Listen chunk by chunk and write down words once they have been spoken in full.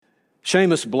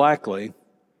Seamus Blackley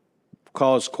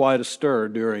caused quite a stir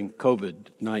during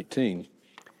COVID-19.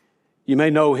 You may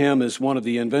know him as one of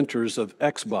the inventors of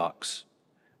Xbox,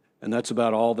 and that's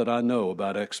about all that I know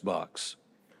about Xbox.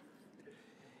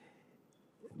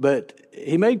 But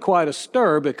he made quite a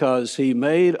stir because he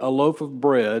made a loaf of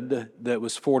bread that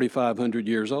was 4,500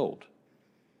 years old.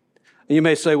 And you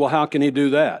may say, well, how can he do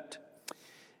that?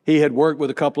 He had worked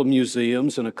with a couple of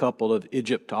museums and a couple of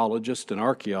Egyptologists and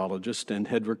archaeologists and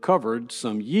had recovered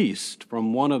some yeast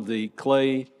from one of the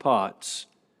clay pots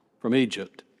from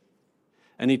Egypt.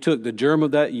 And he took the germ of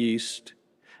that yeast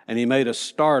and he made a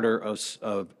starter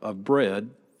of bread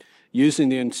using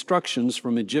the instructions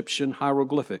from Egyptian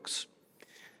hieroglyphics.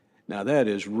 Now that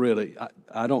is really,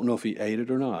 I don't know if he ate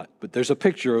it or not, but there's a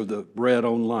picture of the bread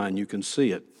online. You can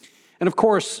see it. And of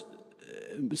course,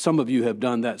 some of you have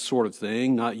done that sort of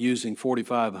thing, not using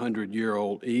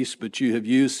 4,500-year-old yeast, but you have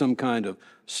used some kind of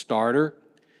starter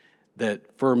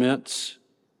that ferments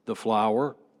the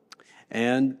flour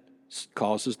and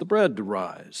causes the bread to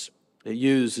rise. It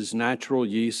uses natural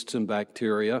yeasts and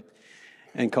bacteria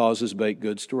and causes baked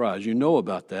goods to rise. You know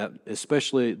about that,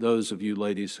 especially those of you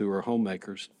ladies who are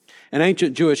homemakers. In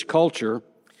ancient Jewish culture,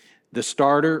 the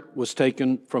starter was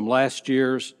taken from last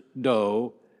year's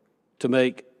dough to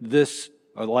make this,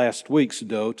 or last week's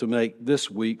dough to make this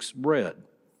week's bread.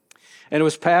 And it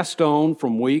was passed on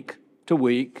from week to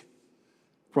week,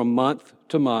 from month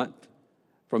to month,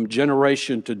 from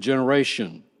generation to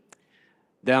generation,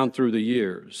 down through the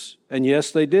years. And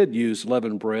yes, they did use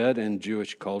leavened bread in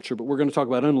Jewish culture, but we're going to talk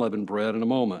about unleavened bread in a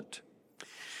moment.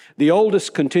 The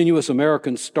oldest continuous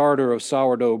American starter of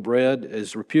sourdough bread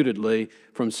is reputedly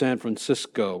from San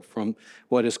Francisco, from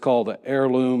what is called the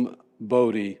heirloom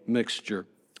Bodie mixture.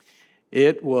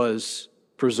 It was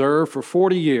preserved for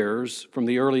 40 years from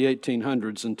the early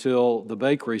 1800s until the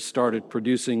bakery started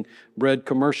producing bread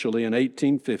commercially in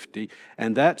 1850,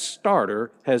 and that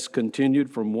starter has continued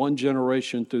from one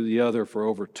generation to the other for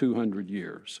over 200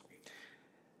 years.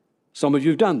 Some of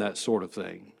you have done that sort of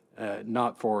thing,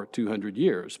 not for 200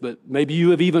 years, but maybe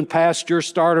you have even passed your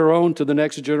starter on to the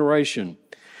next generation.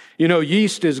 You know,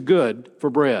 yeast is good for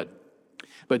bread,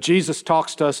 but Jesus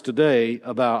talks to us today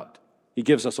about, he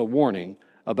gives us a warning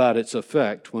about its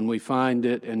effect when we find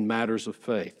it in matters of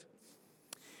faith.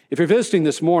 If you're visiting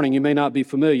this morning, you may not be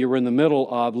familiar. We're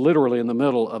literally in the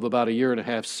middle of about a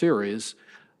 1.5-year series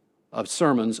of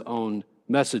sermons on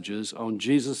messages on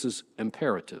Jesus'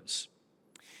 imperatives.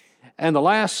 And the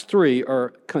last 3 are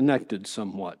connected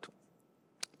somewhat.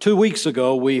 2 weeks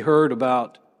ago, we heard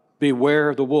about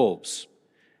beware the wolves.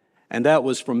 And that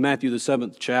was from Matthew, the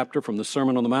 7th chapter, from the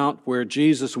Sermon on the Mount, where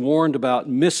Jesus warned about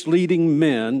misleading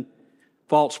men,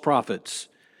 false prophets,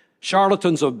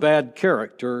 charlatans of bad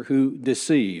character who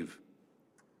deceive.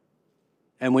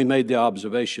 And we made the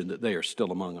observation that they are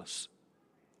still among us.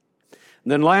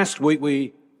 And then last week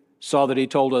we saw that he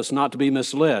told us not to be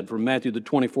misled from Matthew, the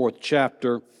 24th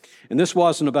chapter. And this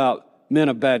wasn't about men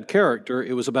of bad character,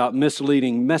 it was about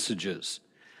misleading messages,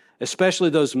 especially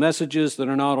those messages that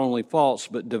are not only false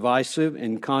but divisive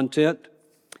in content.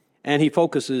 And he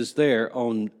focuses there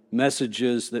on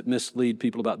messages that mislead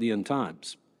people about the end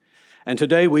times. And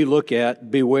today we look at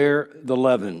beware the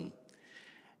leaven.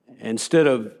 Instead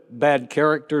of bad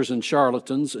characters and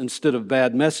charlatans, instead of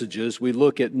bad messages, we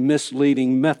look at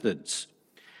misleading methods.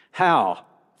 How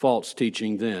false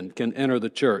teaching then can enter the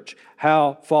church.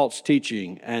 How false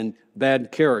teaching and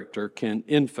bad character can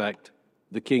infect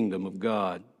the kingdom of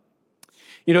God.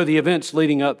 You know, the events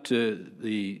leading up to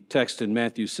the text in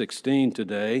Matthew 16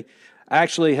 today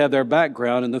actually have their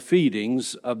background in the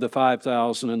feedings of the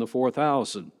 5,000 and the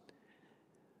 4,000.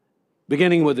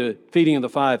 Beginning with the feeding of the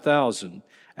 5,000.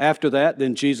 After that,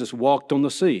 then Jesus walked on the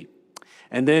sea.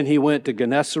 And then he went to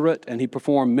Gennesaret and he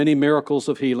performed many miracles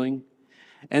of healing.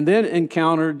 And then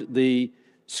encountered the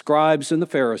scribes and the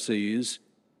Pharisees,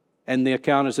 and the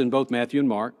account is in both Matthew and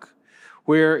Mark,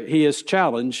 where he is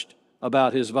challenged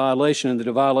about his violation and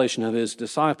the violation of his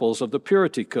disciples of the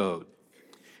purity code.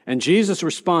 And Jesus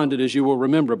responded, as you will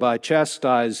remember, by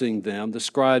chastising them, the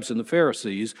scribes and the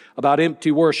Pharisees, about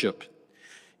empty worship,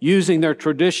 using their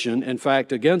tradition, in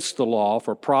fact, against the law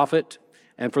for profit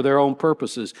and for their own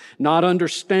purposes, not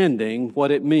understanding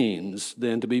what it means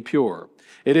then to be pure.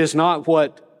 It is not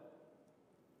what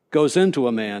goes into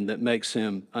a man that makes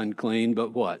him unclean,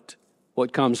 but what?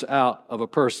 What comes out of a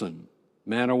person,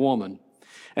 man or woman.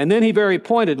 And then he very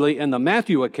pointedly, in the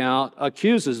Matthew account,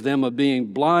 accuses them of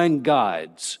being blind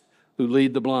guides who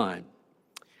lead the blind.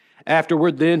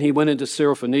 Afterward, then, he went into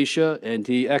Syrophoenicia, and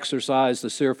he exorcised the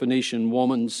Syrophoenician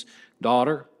woman's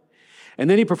daughter. And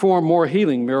then he performed more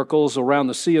healing miracles around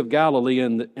the Sea of Galilee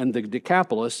and the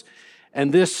Decapolis.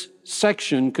 And this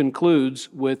section concludes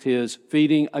with his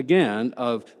feeding again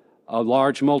of a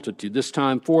large multitude, this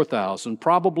time 4,000,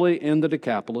 probably in the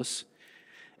Decapolis.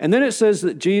 And then it says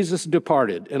that Jesus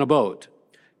departed in a boat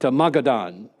to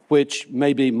Magadan, which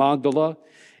may be Magdala,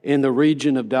 in the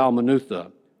region of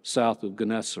Dalmanutha, south of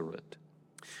Gennesaret.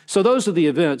 So those are the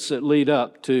events that lead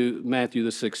up to Matthew,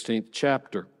 the 16th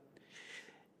chapter.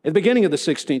 At the beginning of the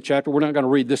 16th chapter, we're not going to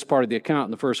read this part of the account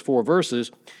in the first 4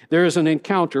 verses, there is an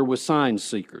encounter with sign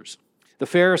seekers. The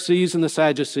Pharisees and the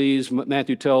Sadducees,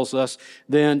 Matthew tells us,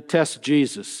 then test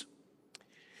Jesus.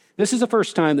 This is the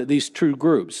first time that these two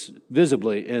groups,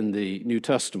 visibly in the New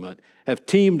Testament, have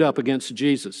teamed up against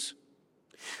Jesus.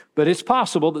 But it's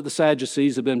possible that the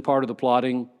Sadducees have been part of the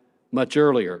plotting much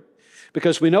earlier,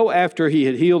 because we know after he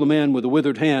had healed a man with a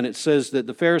withered hand, it says that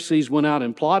the Pharisees went out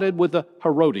and plotted with the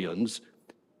Herodians,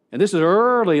 and this is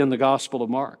early in the Gospel of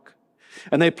Mark,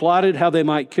 and they plotted how they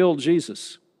might kill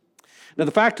Jesus. Now,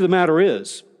 the fact of the matter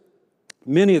is,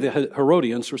 many of the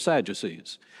Herodians were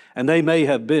Sadducees, and they may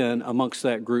have been amongst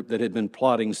that group that had been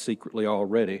plotting secretly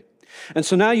already. And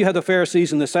so now you have the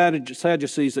Pharisees and the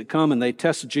Sadducees that come and they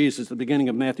test Jesus at the beginning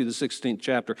of Matthew, the 16th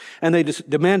chapter, and they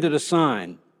demanded a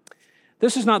sign.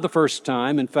 This is not the first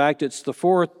time. In fact, it's the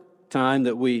 4th time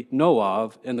that we know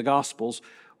of in the Gospels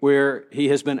where he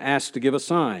has been asked to give a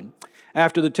sign.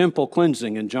 After the temple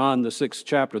cleansing in John, the 6th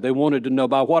chapter, they wanted to know,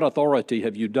 by what authority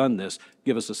have you done this?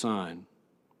 Give us a sign.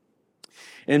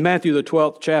 In Matthew, the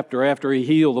 12th chapter, after he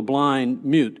healed the blind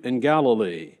mute in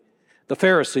Galilee, the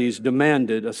Pharisees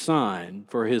demanded a sign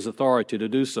for his authority to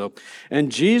do so.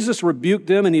 And Jesus rebuked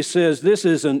them and he says, this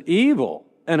is an evil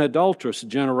and adulterous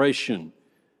generation.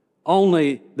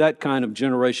 Only that kind of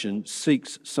generation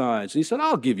seeks signs. And he said,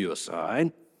 I'll give you a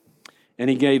sign. And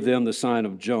he gave them the sign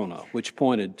of Jonah, which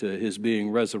pointed to his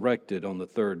being resurrected on the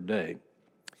 3rd day.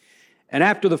 And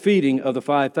after the feeding of the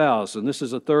 5,000, this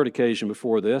is a 3rd occasion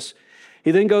before this, he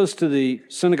then goes to the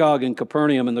synagogue in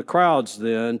Capernaum, and the crowds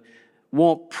then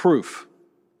want proof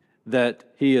that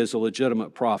he is a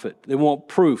legitimate prophet. They want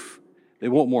proof. They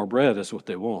want more bread is what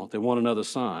they want. They want another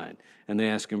sign, and they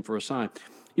ask him for a sign.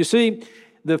 You see,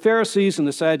 the Pharisees and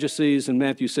the Sadducees in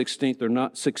Matthew 16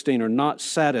 are not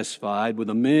satisfied with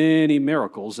the many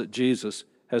miracles that Jesus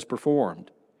has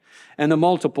performed and the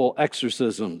multiple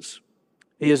exorcisms.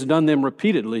 He has done them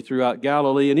repeatedly throughout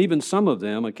Galilee and even some of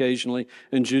them occasionally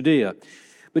in Judea.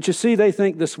 But you see, they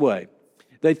think this way.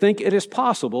 They think it is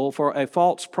possible for a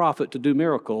false prophet to do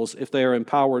miracles if they are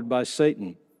empowered by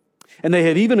Satan. And they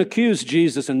have even accused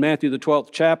Jesus in Matthew, the 12th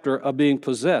chapter, of being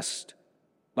possessed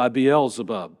by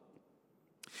Beelzebub.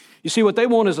 You see, what they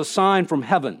want is a sign from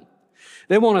heaven.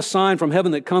 They want a sign from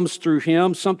heaven that comes through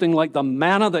him, something like the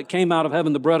manna that came out of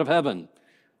heaven, the bread of heaven,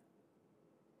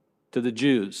 to the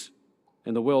Jews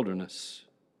in the wilderness.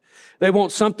 They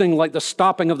want something like the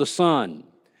stopping of the sun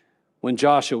when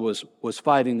Joshua was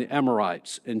fighting the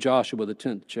Amorites in Joshua, the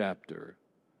 10th chapter.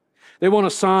 They want a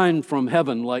sign from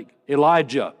heaven like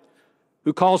Elijah,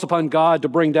 who calls upon God to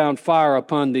bring down fire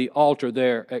upon the altar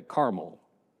there at Carmel.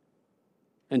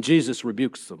 And Jesus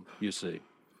rebukes them, you see.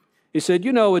 He said,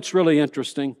 you know, it's really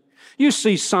interesting. You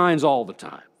see signs all the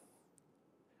time.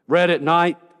 Red at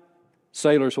night,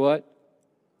 sailors what?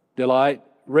 Delight.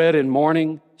 Red in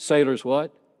morning, sailors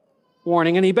what?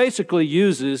 Warning. And he basically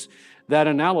uses that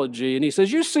analogy. And he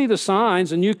says, you see the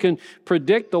signs and you can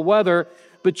predict the weather,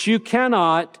 but you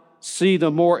cannot see the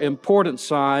more important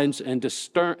signs and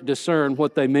discern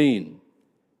what they mean.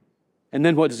 And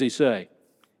then what does he say?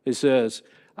 He says,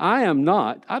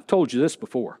 I've told you this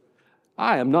before,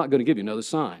 I am not going to give you another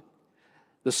sign.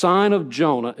 The sign of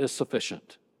Jonah is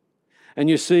sufficient. And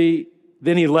you see,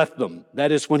 then he left them.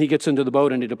 That is when he gets into the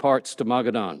boat and he departs to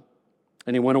Magadan.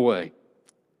 And he went away.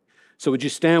 So would you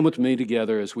stand with me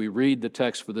together as we read the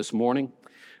text for this morning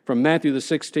from Matthew the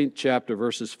 16th chapter,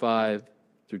 verses 5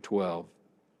 through 12.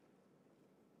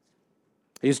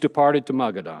 He's departed to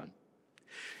Magadan.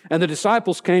 And the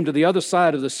disciples came to the other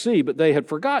side of the sea, but they had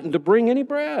forgotten to bring any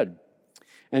bread.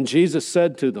 And Jesus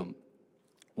said to them,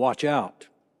 watch out,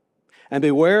 and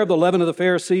beware of the leaven of the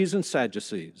Pharisees and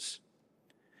Sadducees.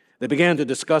 They began to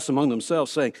discuss among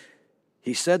themselves, saying,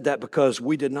 he said that because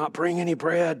we did not bring any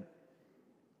bread.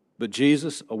 But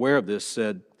Jesus, aware of this,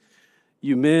 said,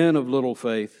 you men of little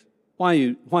faith, why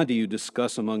do you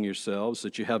discuss among yourselves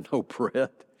that you have no bread?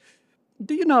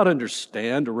 Do you not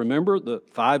understand or remember the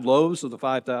 5 loaves of the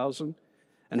 5,000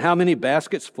 and how many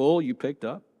baskets full you picked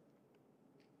up?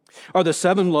 Or the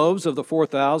 7 loaves of the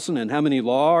 4,000 and how many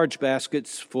large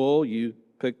baskets full you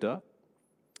picked up?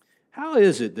 How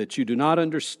is it that you do not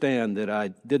understand that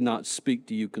I did not speak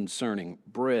to you concerning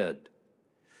bread,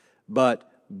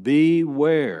 but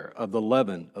beware of the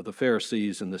leaven of the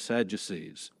Pharisees and the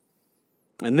Sadducees.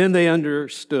 And then they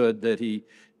understood that he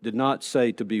did not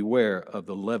say to beware of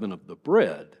the leaven of the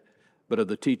bread, but of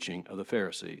the teaching of the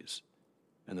Pharisees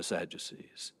and the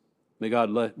Sadducees. May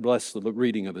God bless the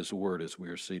reading of his word as we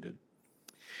are seated.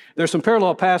 There are some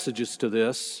parallel passages to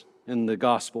this in the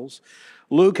Gospels.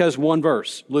 Luke has one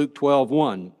verse, Luke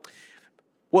 12:1.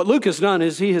 What Luke has done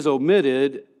is he has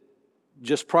omitted,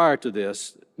 just prior to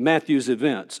this, Matthew's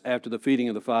events after the feeding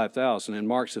of the 5,000 and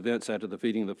Mark's events after the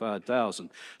feeding of the 5,000.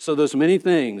 So there's many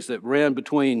things that ran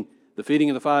between the feeding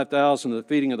of the 5,000 and the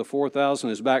feeding of the 4,000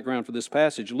 as background for this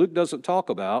passage. Luke doesn't talk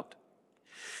about,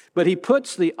 but he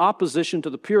puts the opposition to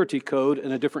the purity code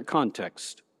in a different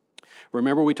context.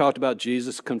 Remember, we talked about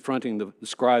Jesus confronting the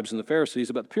scribes and the Pharisees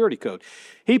about the purity code.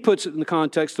 He puts it in the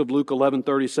context of Luke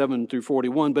 11:37 through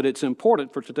 41, but it's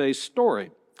important for today's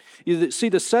story. You see,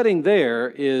 the setting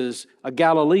there is a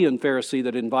Galilean Pharisee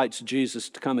that invites Jesus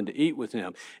to come and to eat with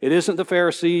him. It isn't the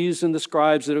Pharisees and the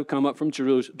scribes that have come up from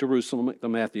Jerusalem, the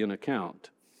Matthean account.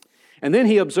 And then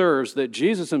he observes that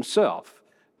Jesus himself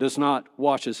does not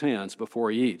wash his hands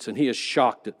before he eats, and he is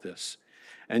shocked at this.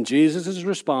 And Jesus'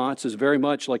 response is very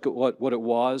much like what it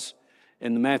was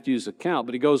in Matthew's account,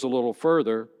 but he goes a little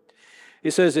further. He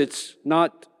says it's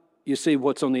not, you see,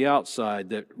 what's on the outside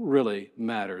that really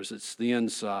matters. It's the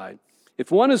inside.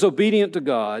 If one is obedient to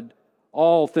God,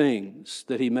 all things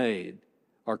that he made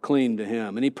are clean to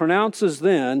him. And he pronounces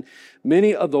then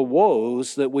many of the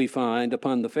woes that we find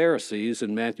upon the Pharisees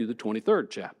in Matthew the 23rd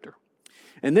chapter.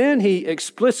 And then he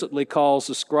explicitly calls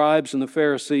the scribes and the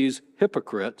Pharisees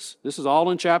hypocrites. This is all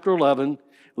in chapter 11,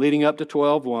 leading up to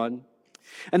 12:1.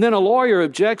 And then a lawyer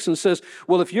objects and says,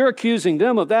 well, if you're accusing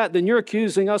them of that, then you're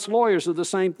accusing us lawyers of the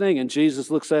same thing. And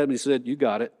Jesus looks at him and he said, you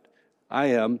got it. I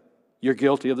am. You're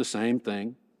guilty of the same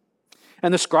thing.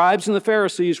 And the scribes and the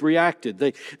Pharisees reacted.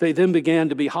 They then began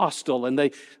to be hostile, and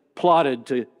they plotted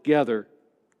together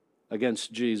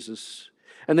against Jesus.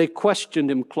 And they questioned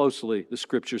him closely, the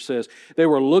scripture says. They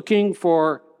were looking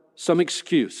for some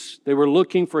excuse. They were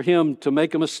looking for him to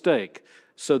make a mistake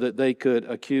so that they could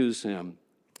accuse him.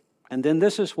 And then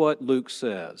this is what Luke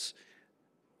says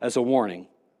as a warning.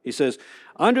 He says,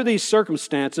 under these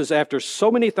circumstances, after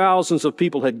so many thousands of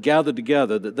people had gathered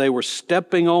together that they were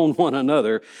stepping on one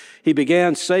another, he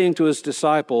began saying to his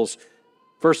disciples,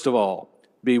 first of all,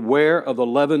 beware of the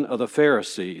leaven of the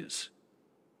Pharisees.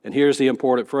 And here's the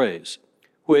important phrase,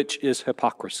 which is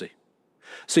hypocrisy.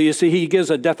 So you see, he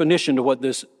gives a definition to what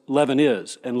this leaven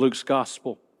is in Luke's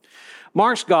gospel.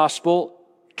 Mark's gospel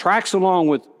tracks along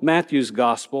with Matthew's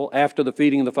gospel after the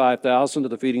feeding of the 5,000 to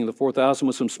the feeding of the 4,000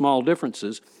 with some small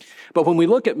differences. But when we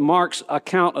look at Mark's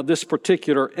account of this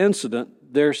particular incident,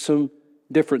 there's some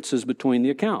differences between the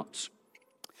accounts.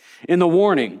 In the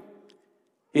warning,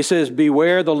 he says,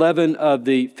 beware the leaven of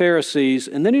the Pharisees.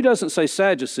 And then he doesn't say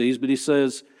Sadducees, but he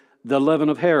says the leaven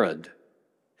of Herod.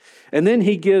 And then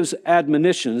he gives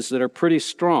admonitions that are pretty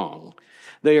strong.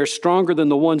 They are stronger than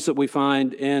the ones that we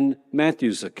find in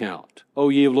Matthew's account. O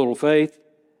ye of little faith.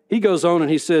 He goes on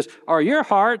and he says, are your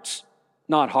hearts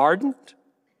not hardened?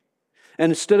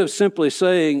 And instead of simply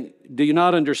saying, do you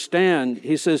not understand?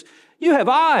 He says, you have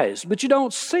eyes, but you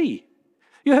don't see.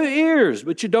 You have ears,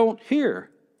 but you don't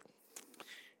hear.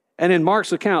 And in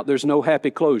Mark's account, there's no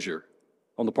happy closure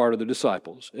on the part of the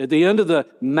disciples. At the end of the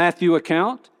Matthew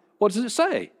account, what does it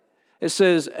say? It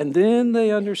says, and then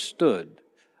they understood.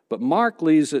 But Mark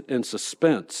leaves it in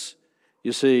suspense.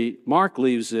 You see, Mark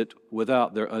leaves it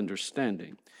without their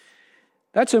understanding.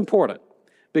 That's important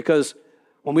because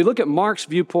when we look at Mark's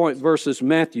viewpoint versus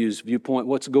Matthew's viewpoint,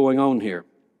 what's going on here?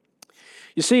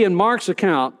 You see, in Mark's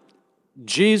account,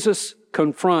 Jesus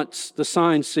confronts the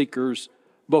sign seekers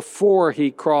before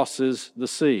he crosses the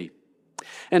sea.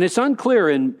 And it's unclear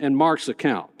in Mark's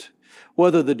account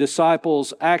whether the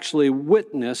disciples actually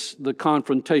witnessed the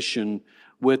confrontation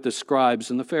with the scribes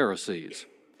and the Pharisees.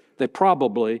 They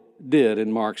probably did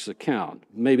in Mark's account.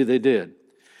 Maybe they did.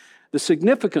 The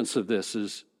significance of this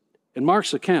is, in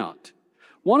Mark's account,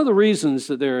 one of the reasons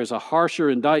that there is a harsher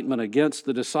indictment against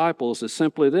the disciples is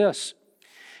simply this.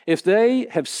 If they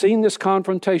have seen this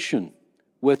confrontation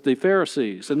with the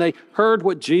Pharisees and they heard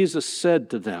what Jesus said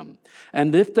to them,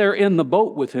 and if they're in the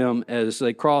boat with him as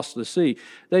they cross the sea,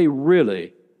 they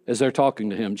really, as they're talking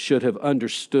to him, should have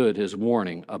understood his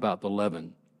warning about the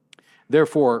leaven.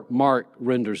 Therefore, Mark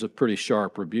renders a pretty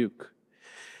sharp rebuke.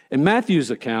 In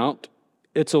Matthew's account,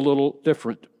 it's a little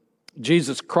different.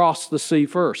 Jesus crossed the sea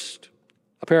first,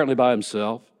 apparently by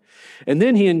himself, and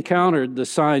then he encountered the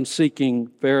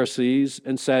sign-seeking Pharisees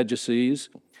and Sadducees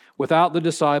without the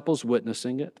disciples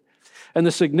witnessing it. And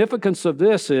the significance of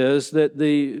this is that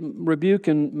the rebuke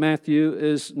in Matthew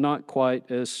is not quite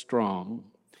as strong.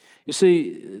 You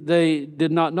see, they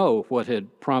did not know what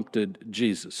had prompted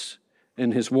Jesus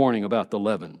in his warning about the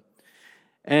leaven.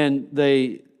 And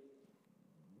they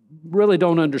really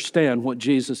don't understand what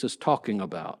Jesus is talking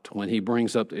about when he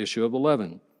brings up the issue of the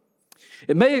leaven.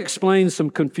 It may explain some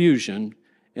confusion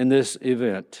in this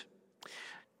event.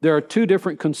 There are two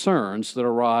different concerns that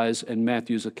arise in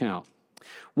Matthew's account.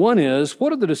 One is,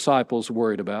 what are the disciples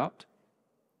worried about?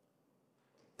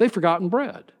 They've forgotten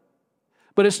bread.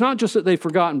 But it's not just that they've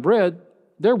forgotten bread,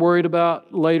 they're worried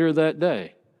about later that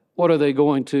day. What are they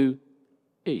going to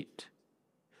eat?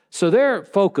 So their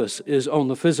focus is on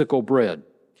the physical bread.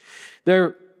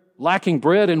 They're lacking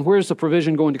bread, and where's the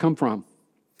provision going to come from?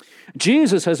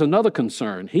 Jesus has another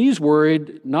concern. He's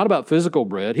worried not about physical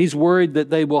bread. He's worried that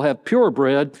they will have pure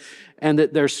bread and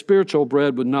that their spiritual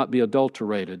bread would not be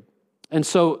adulterated. And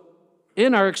so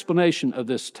in our explanation of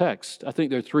this text, I think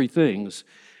there are three things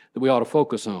that we ought to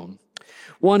focus on.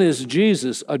 One is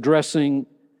Jesus addressing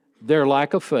their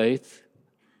lack of faith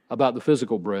about the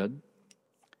physical bread,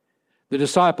 the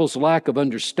disciples' lack of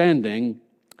understanding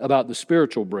about the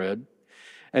spiritual bread,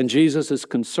 and Jesus'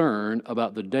 concern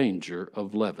about the danger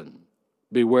of leaven.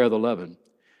 Beware the leaven.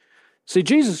 See,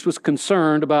 Jesus was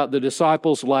concerned about the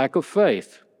disciples' lack of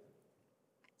faith.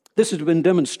 This has been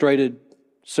demonstrated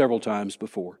several times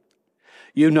before.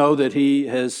 You know that he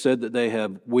has said that they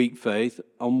have weak faith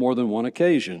on more than one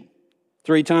occasion,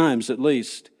 3 times at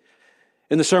least.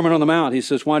 In the Sermon on the Mount, he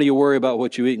says, why do you worry about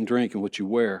what you eat and drink and what you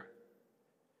wear?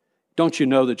 Don't you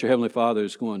know that your Heavenly Father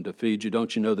is going to feed you?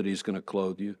 Don't you know that He's going to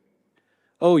clothe you?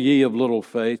 Oh, ye of little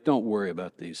faith, don't worry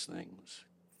about these things.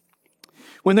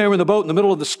 When they were in the boat in the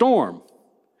middle of the storm,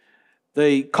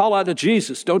 they call out to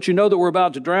Jesus, don't you know that we're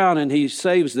about to drown? And He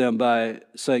saves them by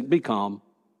saying, be calm.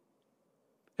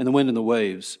 And the wind and the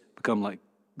waves become like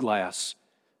glass,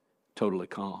 totally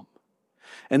calm.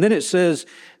 And then it says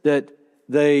that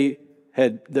they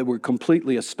were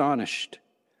completely astonished.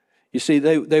 You see,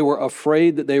 they were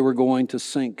afraid that they were going to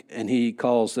sink, and He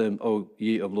calls them, oh,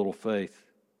 ye of little faith.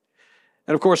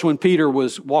 And of course, when Peter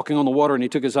was walking on the water and he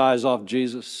took his eyes off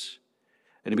Jesus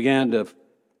and he began to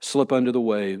slip under the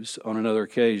waves on another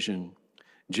occasion,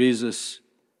 Jesus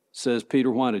says,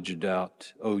 Peter, why did you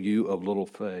doubt, oh, you of little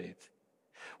faith?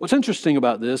 What's interesting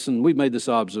about this, and we've made this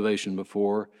observation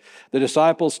before, the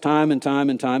disciples time and time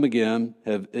and time again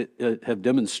have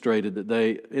demonstrated that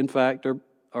they, in fact,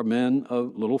 are men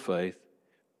of little faith.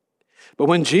 But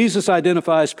when Jesus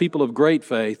identifies people of great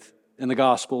faith in the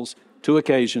Gospels, 2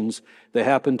 occasions, they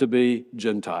happen to be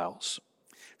Gentiles.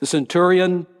 The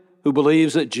centurion who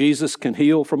believes that Jesus can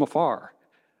heal from afar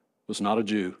was not a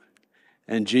Jew.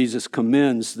 And Jesus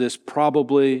commends this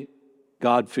probably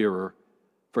God-fearer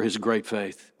for his great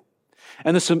faith.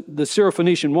 And the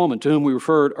Syrophoenician woman to whom we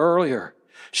referred earlier,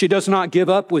 she does not give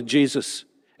up with Jesus.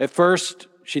 At first,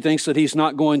 she thinks that He's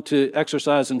not going to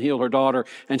exercise and heal her daughter,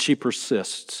 and she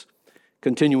persists,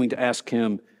 continuing to ask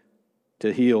Him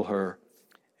to heal her.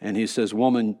 And He says,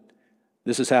 woman,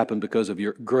 this has happened because of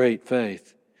your great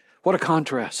faith. What a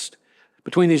contrast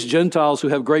between these Gentiles who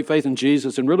have great faith in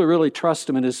Jesus and really, really trust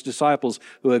Him, and His disciples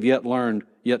who have yet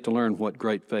to learn what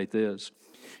great faith is.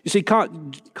 You see,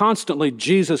 constantly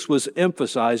Jesus was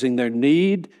emphasizing their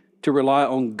need to rely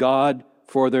on God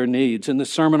for their needs. In the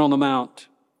Sermon on the Mount,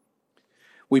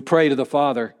 we pray to the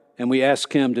Father and we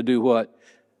ask Him to do what?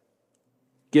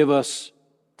 Give us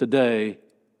today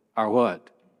our what?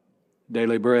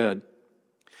 Daily bread.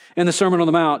 In the Sermon on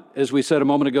the Mount, as we said a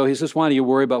moment ago, He says, why do you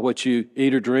worry about what you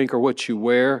eat or drink or what you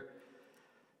wear?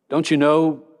 Don't you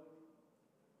know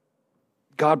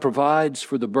God provides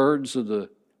for the birds of the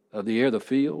air, the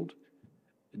field?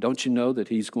 Don't you know that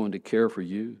He's going to care for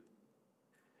you?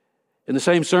 In the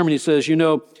same sermon, He says, you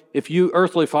know, if you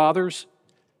earthly fathers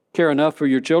care enough for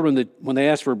your children that when they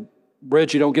ask for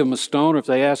bread, you don't give them a stone, or if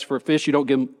they ask for a fish, you don't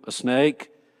give them a snake,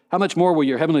 how much more will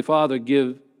your Heavenly Father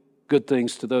give good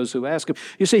things to those who ask Him?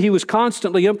 You see, He was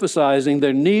constantly emphasizing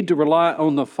their need to rely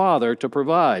on the Father to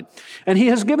provide. And He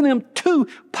has given them 2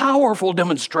 powerful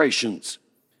demonstrations.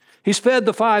 He's fed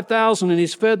the 5,000 and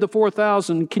He's fed the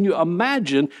 4,000. Can you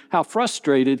imagine how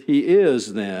frustrated He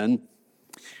is then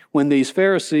when these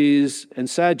Pharisees and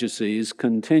Sadducees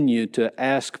continue to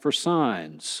ask for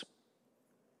signs?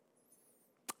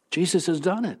 Jesus has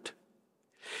done it.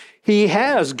 He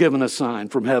has given a sign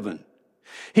from heaven.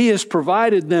 He has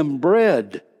provided them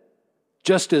bread,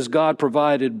 just as God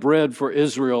provided bread for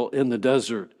Israel in the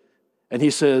desert. And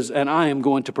He says, and I am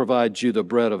going to provide you the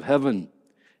bread of heaven.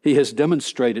 He has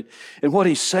demonstrated. And what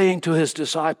he's saying to his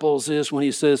disciples is when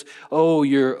he says, oh,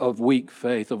 you're of weak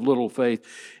faith, of little faith,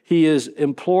 he is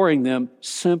imploring them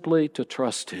simply to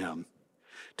trust him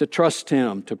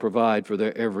to provide for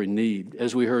their every need.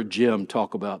 As we heard Jim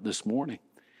talk about this morning,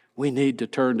 we need to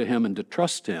turn to him and to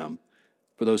trust him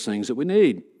for those things that we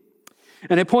need.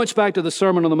 And it points back to the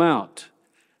Sermon on the Mount,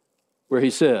 where he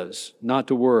says not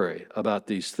to worry about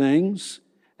these things.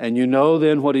 And you know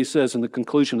then what he says in the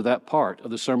conclusion of that part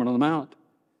of the Sermon on the Mount.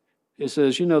 He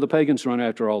says, you know, the pagans run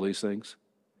after all these things,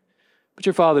 but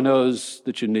your Father knows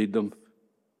that you need them.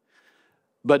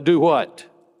 But do what?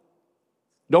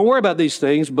 Don't worry about these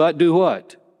things, but do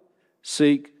what?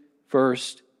 Seek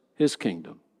first his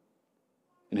kingdom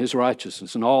and his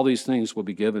righteousness, and all these things will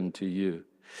be given to you.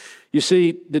 You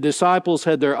see, the disciples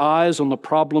had their eyes on the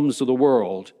problems of the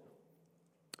world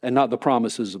and not the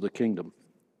promises of the kingdom.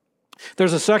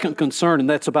 There's a second concern, and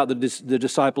that's about the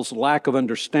disciples' lack of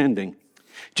understanding.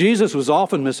 Jesus was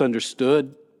often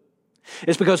misunderstood.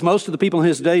 It's because most of the people in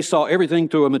his day saw everything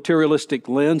through a materialistic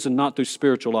lens and not through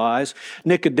spiritual eyes.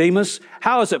 Nicodemus,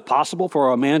 how is it possible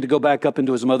for a man to go back up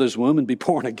into his mother's womb and be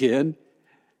born again?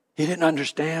 He didn't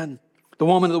understand. The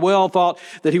woman at the well thought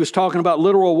that he was talking about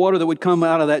literal water that would come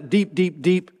out of that deep, deep,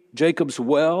 deep Jacob's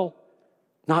well,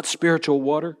 not spiritual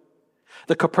water.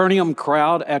 The Capernaum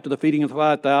crowd, after the feeding of the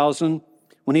 5,000,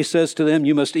 when he says to them,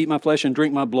 you must eat my flesh and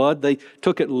drink my blood, they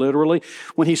took it literally.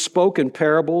 When he spoke in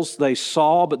parables, they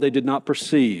saw, but they did not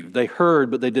perceive. They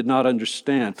heard, but they did not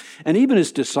understand. And even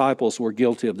his disciples were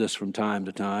guilty of this from time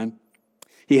to time.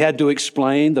 He had to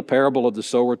explain the parable of the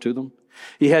sower to them.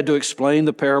 He had to explain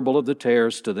the parable of the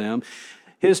tares to them.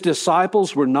 His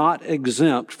disciples were not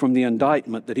exempt from the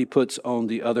indictment that he puts on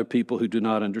the other people who do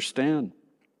not understand.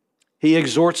 He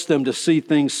exhorts them to see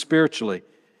things spiritually.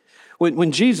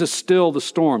 When Jesus stilled the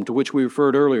storm, to which we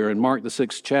referred earlier in Mark the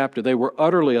 6th chapter, they were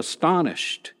utterly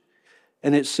astonished.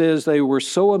 And it says they were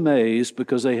so amazed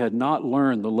because they had not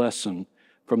learned the lesson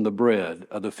from the bread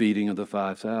of the feeding of the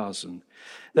 5,000.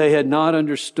 They had not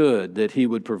understood that he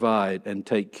would provide and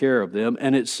take care of them.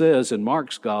 And it says in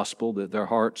Mark's gospel that their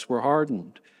hearts were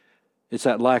hardened. It's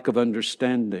that lack of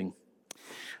understanding.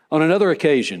 On another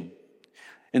occasion,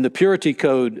 in the Purity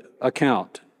Code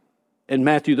account, in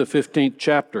Matthew the 15th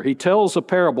chapter, he tells a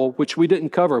parable which we didn't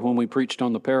cover when we preached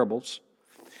on the parables.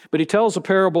 But he tells a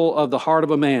parable of the heart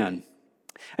of a man.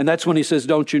 And that's when he says,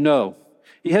 don't you know?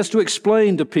 He has to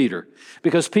explain to Peter,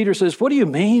 because Peter says, what do you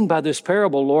mean by this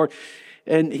parable, Lord?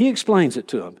 And he explains it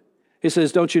to him. He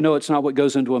says, don't you know it's not what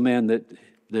goes into a man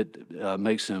that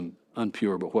makes him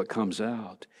impure, but what comes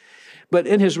out. But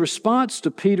in his response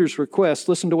to Peter's request,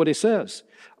 listen to what he says.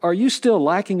 Are you still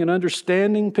lacking in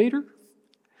understanding, Peter?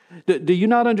 Do you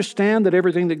not understand that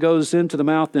everything that goes into the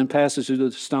mouth then passes through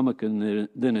the stomach and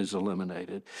then is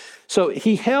eliminated? So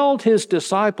he held his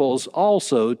disciples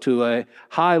also to a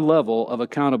high level of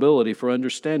accountability for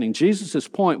understanding. Jesus'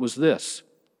 point was this.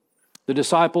 The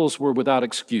disciples were without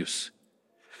excuse.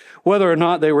 Whether or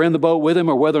not they were in the boat with him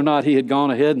or whether or not he had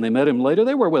gone ahead and they met him later,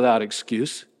 they were without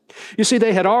excuse. You see,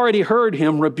 they had already heard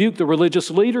him rebuke the religious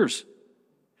leaders,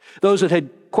 those that had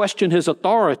questioned his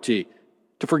authority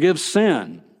to forgive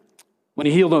sin when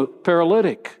he healed a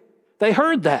paralytic. They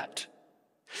heard that.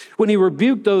 When he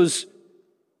rebuked those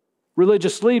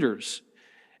religious leaders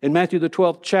in Matthew the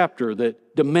 12th chapter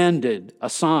that demanded a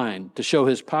sign to show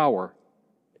his power,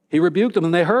 he rebuked them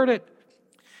and they heard it.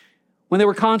 When they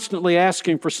were constantly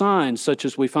asking for signs, such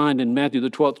as we find in Matthew the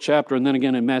 12th chapter and then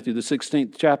again in Matthew the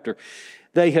 16th chapter,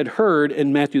 they had heard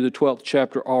in Matthew the 12th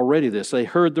chapter already this. They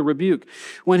heard the rebuke.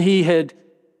 When he had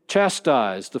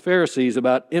chastised the Pharisees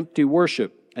about empty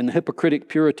worship and the hypocritic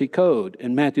purity code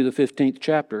in Matthew the 15th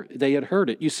chapter, they had heard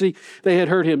it. You see, they had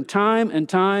heard him time and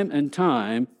time and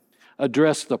time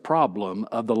address the problem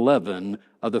of the leaven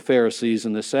of the Pharisees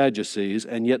and the Sadducees,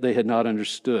 and yet they had not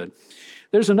understood.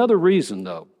 There's another reason,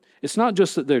 though. It's not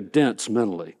just that they're dense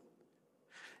mentally.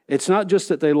 It's not just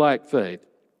that they lack faith.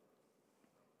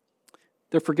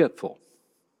 They're forgetful.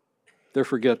 They're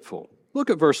forgetful. Look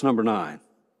at verse number 9.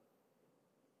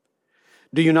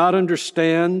 Do you not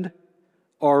understand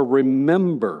or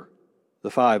remember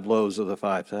the 5 loaves of the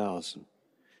 5,000?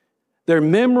 Their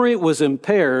memory was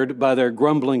impaired by their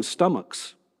grumbling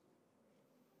stomachs.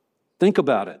 Think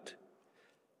about it.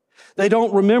 They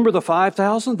don't remember the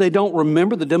 5,000. They don't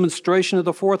remember the demonstration of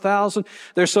the 4,000.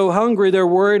 They're so hungry, they're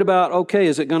worried about, okay,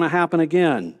 is it going to happen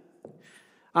again?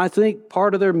 I think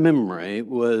part of their memory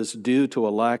was due to a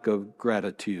lack of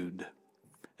gratitude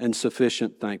and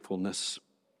sufficient thankfulness.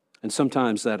 And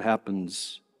sometimes that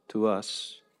happens to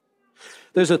us.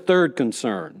 There's a third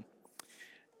concern.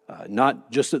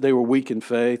 Not just that they were weak in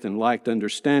faith and lacked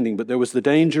understanding, but there was the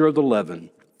danger of the leaven.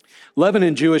 Leaven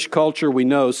in Jewish culture, we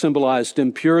know, symbolized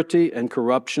impurity and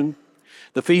corruption.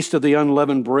 The Feast of the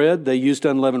Unleavened Bread, they used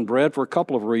unleavened bread for a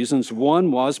couple of reasons.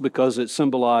 One was because it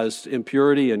symbolized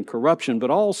impurity and corruption, but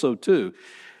also, too,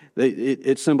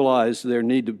 it symbolized their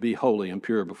need to be holy and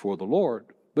pure before the Lord.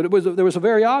 But there was a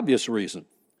very obvious reason.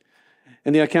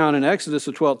 In the account in Exodus,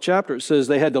 the 12th chapter, it says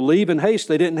they had to leave in haste.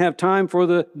 They didn't have time for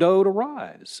the dough to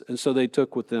rise, and so they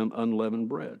took with them unleavened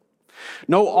bread.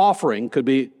 No offering could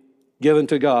be given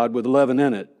to God with leaven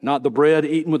in it. Not the bread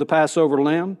eaten with the Passover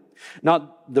lamb,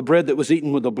 not the bread that was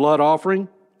eaten with the blood offering,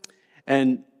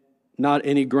 and not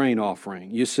any grain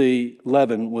offering. You see,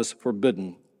 leaven was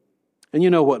forbidden. And you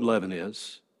know what leaven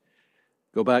is.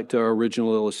 Go back to our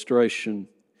original illustration.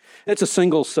 It's a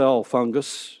single-cell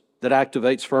fungus that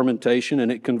activates fermentation,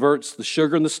 and it converts the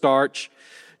sugar and the starch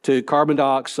to carbon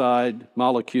dioxide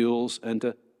molecules and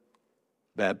to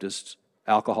Baptist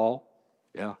alcohol.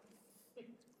 Yeah.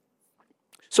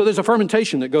 So there's a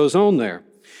fermentation that goes on there.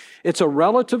 It's a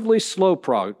relatively slow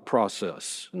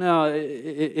process. Now,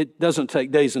 it doesn't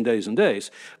take days and days and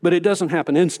days, but it doesn't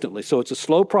happen instantly. So it's a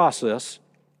slow process.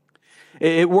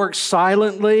 It works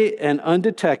silently and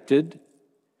undetected.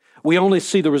 We only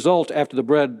see the result after the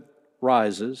bread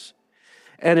rises.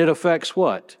 And it affects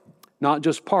what? Not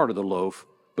just part of the loaf,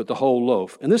 but the whole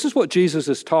loaf. And this is what Jesus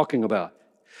is talking about.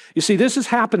 You see, this is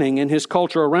happening in his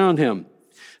culture around him.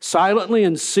 Silently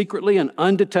and secretly and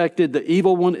undetected, the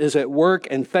evil one is at work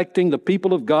infecting the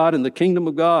people of God and the kingdom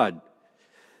of God.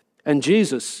 And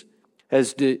Jesus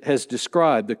has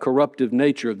described the corruptive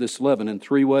nature of this leaven in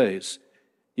three ways.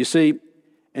 You see,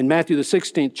 in Matthew the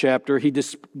 16th chapter, he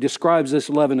describes this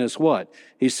leaven as what?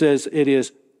 He says it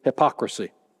is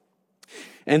hypocrisy.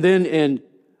 And then in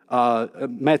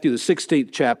Matthew the 16th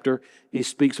chapter, he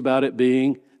speaks about it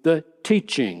being the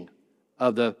teaching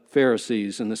of the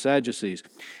Pharisees and the Sadducees.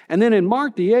 And then in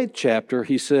Mark the 8th chapter,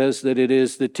 he says that it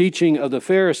is the teaching of the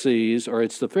Pharisees, or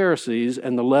it's the Pharisees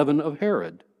and the leaven of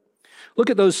Herod. Look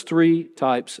at those three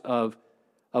types of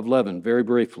leaven very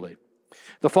briefly.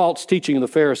 The false teaching of the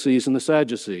Pharisees and the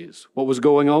Sadducees. What was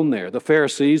going on there? The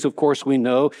Pharisees, of course, we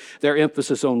know their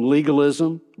emphasis on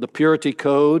legalism, the purity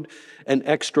code, and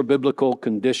extra-biblical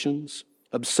conditions,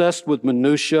 obsessed with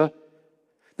minutia,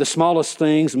 the smallest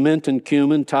things, mint and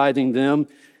cumin, tithing them,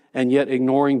 and yet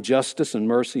ignoring justice and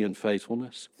mercy and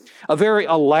faithfulness. A very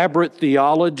elaborate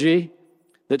theology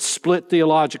that split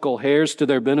theological hairs to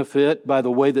their benefit by the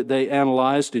way that they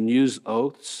analyzed and used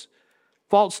oaths.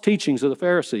 False teachings of the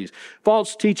Pharisees,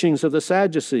 false teachings of the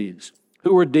Sadducees,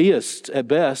 who were deists at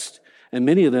best, and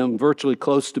many of them virtually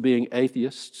close to being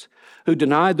atheists, who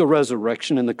denied the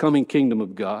resurrection and the coming kingdom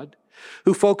of God,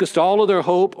 who focused all of their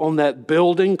hope on that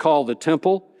building called the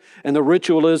temple and the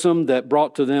ritualism that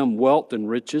brought to them wealth and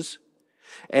riches,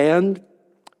 and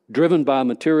driven by a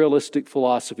materialistic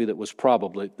philosophy that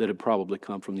had probably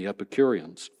come from the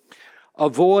Epicureans.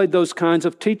 Avoid those kinds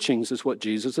of teachings is what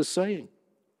Jesus is saying.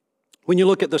 When you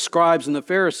look at the scribes and the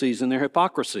Pharisees and their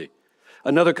hypocrisy,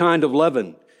 another kind of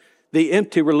leaven, the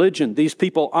empty religion. These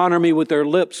people honor me with their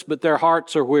lips, but their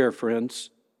hearts are where, friends?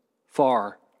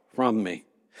 Far from me.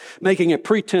 Making a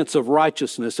pretense of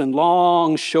righteousness and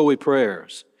long, showy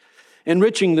prayers.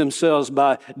 Enriching themselves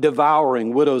by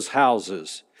devouring widows'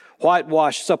 houses,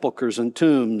 whitewashed sepulchres and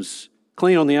tombs,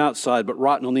 clean on the outside but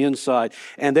rotten on the inside.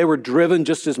 And they were driven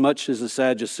just as much as the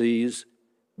Sadducees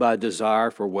by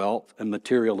desire for wealth and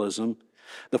materialism.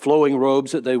 The flowing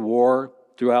robes that they wore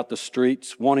throughout the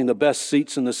streets, wanting the best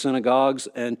seats in the synagogues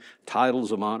and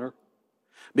titles of honor.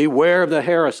 Beware of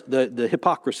the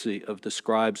hypocrisy of the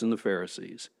scribes and the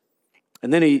Pharisees.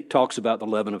 And then he talks about the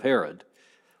leaven of Herod.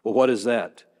 Well, what is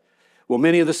that? Well,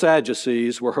 many of the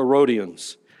Sadducees were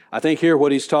Herodians. I think here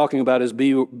what he's talking about is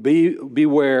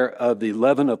beware of the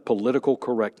leaven of political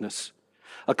correctness.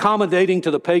 Accommodating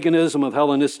to the paganism of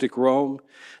Hellenistic Rome,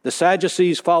 the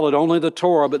Sadducees followed only the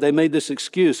Torah, but they made this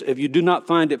excuse: if you do not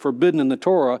find it forbidden in the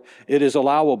Torah, it is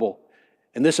allowable.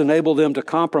 And this enabled them to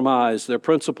compromise their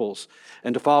principles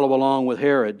and to follow along with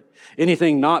Herod.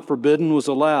 Anything not forbidden was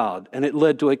allowed, and it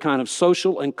led to a kind of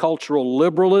social and cultural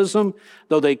liberalism,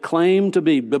 though they claimed to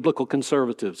be biblical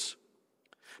conservatives.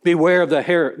 Beware of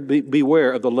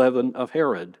the leaven of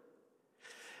Herod.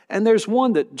 And there's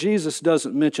one that Jesus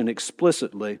doesn't mention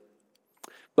explicitly,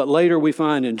 but later we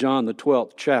find in John the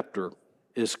 12th chapter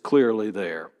is clearly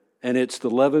there. And it's the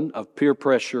leaven of peer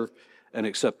pressure and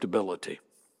acceptability.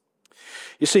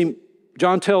 You see,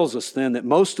 John tells us then that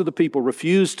most of the people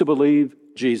refused to believe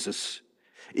Jesus,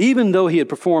 even though he had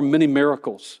performed many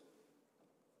miracles.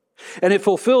 And it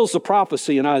fulfills the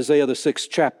prophecy in Isaiah the 6th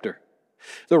chapter.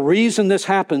 The reason this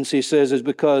happens, he says, is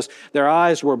because their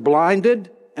eyes were blinded,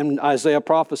 and Isaiah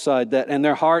prophesied that, and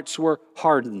their hearts were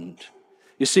hardened.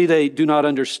 You see, they do not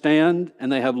understand,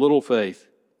 and they have little faith.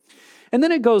 And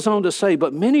then it goes on to say,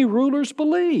 but many rulers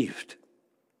believed.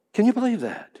 Can you believe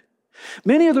that?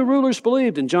 Many of the rulers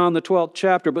believed in John the 12th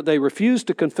chapter, but they refused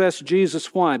to confess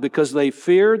Jesus. Why? Because they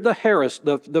feared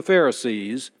the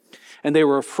Pharisees, and they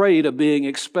were afraid of being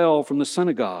expelled from the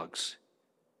synagogues.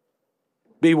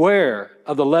 Beware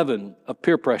of the leaven of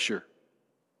peer pressure.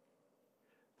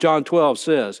 John 12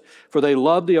 says, for they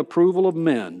love the approval of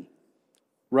men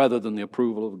rather than the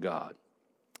approval of God.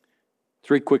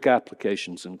 3 quick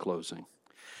applications in closing.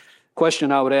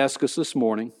 Question I would ask us this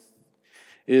morning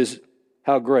is,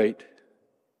 how great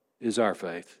is our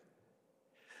faith?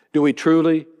 Do we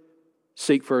truly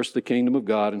seek first the kingdom of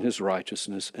God and His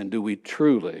righteousness, and do we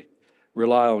truly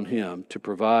rely on Him to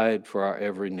provide for our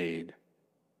every need?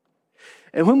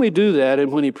 And when we do that,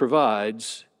 and when He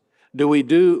provides, do we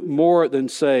do more than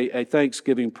say a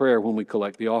thanksgiving prayer when we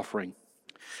collect the offering?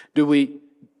 Do we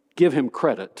give Him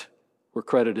credit where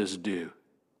credit is due?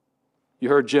 You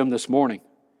heard Jim this morning,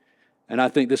 and I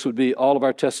think this would be all of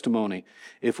our testimony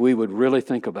if we would really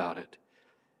think about it.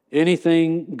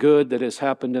 Anything good that has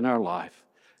happened in our life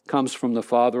comes from the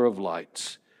Father of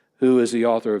lights, who is the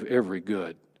author of every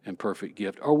good and perfect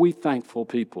gift. Are we thankful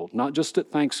people, not just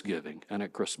at Thanksgiving and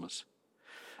at Christmas?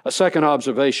 A second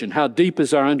observation, how deep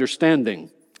is our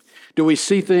understanding? Do we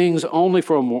see things only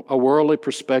from a worldly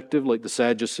perspective like the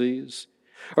Sadducees?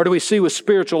 Or do we see with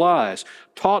spiritual eyes,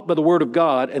 taught by the Word of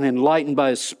God and enlightened by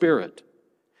His Spirit?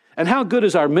 And how good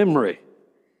is our memory?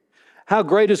 How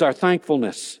great is our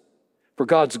thankfulness for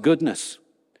God's goodness?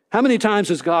 How many times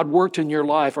has God worked in your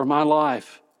life or my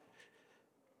life?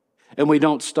 And we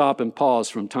don't stop and pause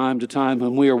from time to time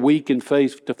when we are weak in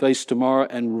faith to face tomorrow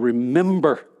and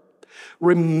remember,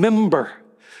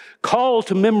 call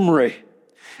to memory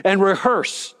and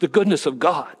rehearse the goodness of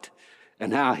God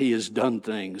and how He has done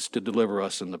things to deliver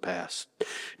us in the past.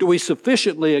 Do we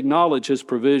sufficiently acknowledge His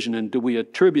provision, and do we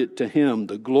attribute to Him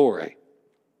the glory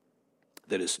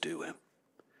that is due Him?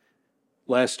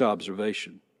 Last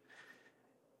observation.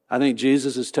 I think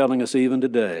Jesus is telling us even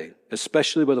today,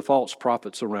 especially with the false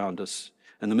prophets around us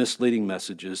and the misleading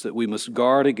messages, that we must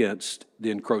guard against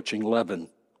the encroaching leaven.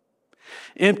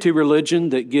 Empty religion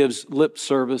that gives lip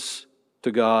service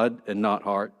to God and not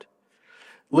heart.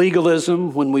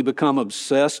 Legalism, when we become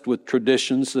obsessed with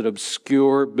traditions that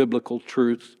obscure biblical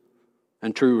truth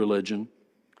and true religion.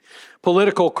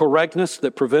 Political correctness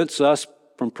that prevents us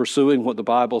from pursuing what the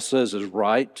Bible says is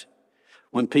right,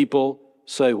 when people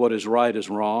say what is right is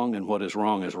wrong and what is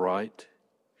wrong is right.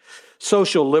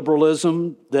 Social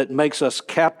liberalism that makes us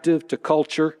captive to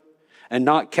culture and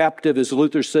not captive, as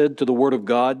Luther said, to the Word of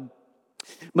God.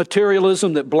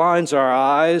 Materialism that blinds our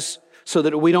eyes so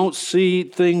that we don't see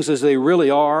things as they really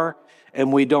are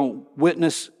and we don't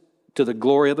witness to the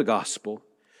glory of the gospel.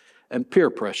 And peer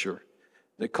pressure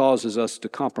that causes us to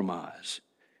compromise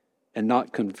and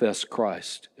not confess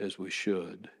Christ as we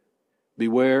should.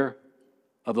 Beware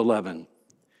of the leaven.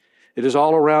 It is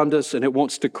all around us, and it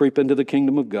wants to creep into the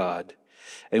kingdom of God.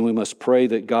 And we must pray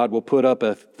that God will put up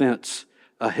a fence,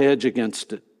 a hedge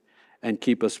against it, and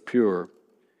keep us pure.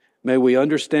 May we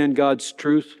understand God's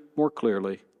truth more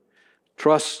clearly,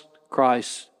 trust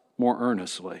Christ more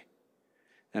earnestly,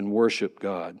 and worship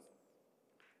God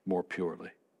more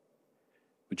purely.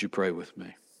 Would you pray with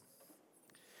me?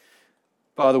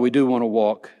 Father, we do want to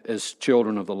walk as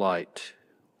children of the light.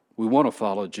 We want to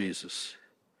follow Jesus.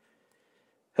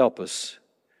 Help us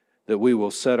that we will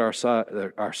set our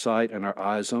sight and our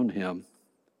eyes on Him.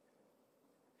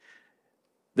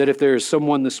 That if there is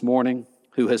someone this morning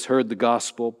who has heard the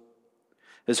gospel,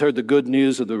 has heard the good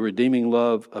news of the redeeming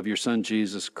love of your Son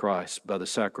Jesus Christ by the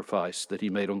sacrifice that He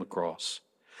made on the cross,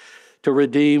 to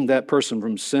redeem that person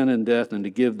from sin and death and to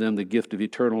give them the gift of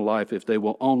eternal life if they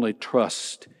will only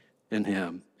trust in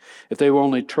Him, if they will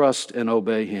only trust and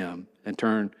obey Him and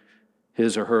turn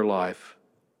his or her life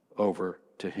over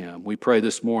to Him. We pray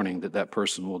this morning that that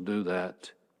person will do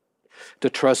that, to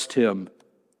trust Him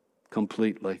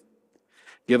completely.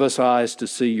 Give us eyes to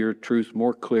see your truth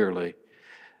more clearly,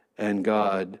 and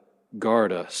God,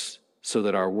 guard us so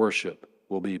that our worship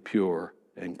will be pure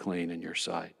and clean in your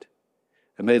sight.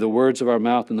 And may the words of our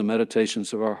mouth and the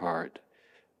meditations of our heart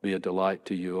be a delight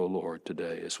to you, O Lord,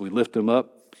 today, as we lift them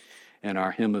up in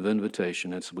our hymn of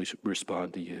invitation, as we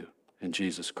respond to you. In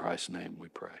Jesus Christ's name we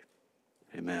pray.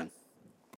 Amen.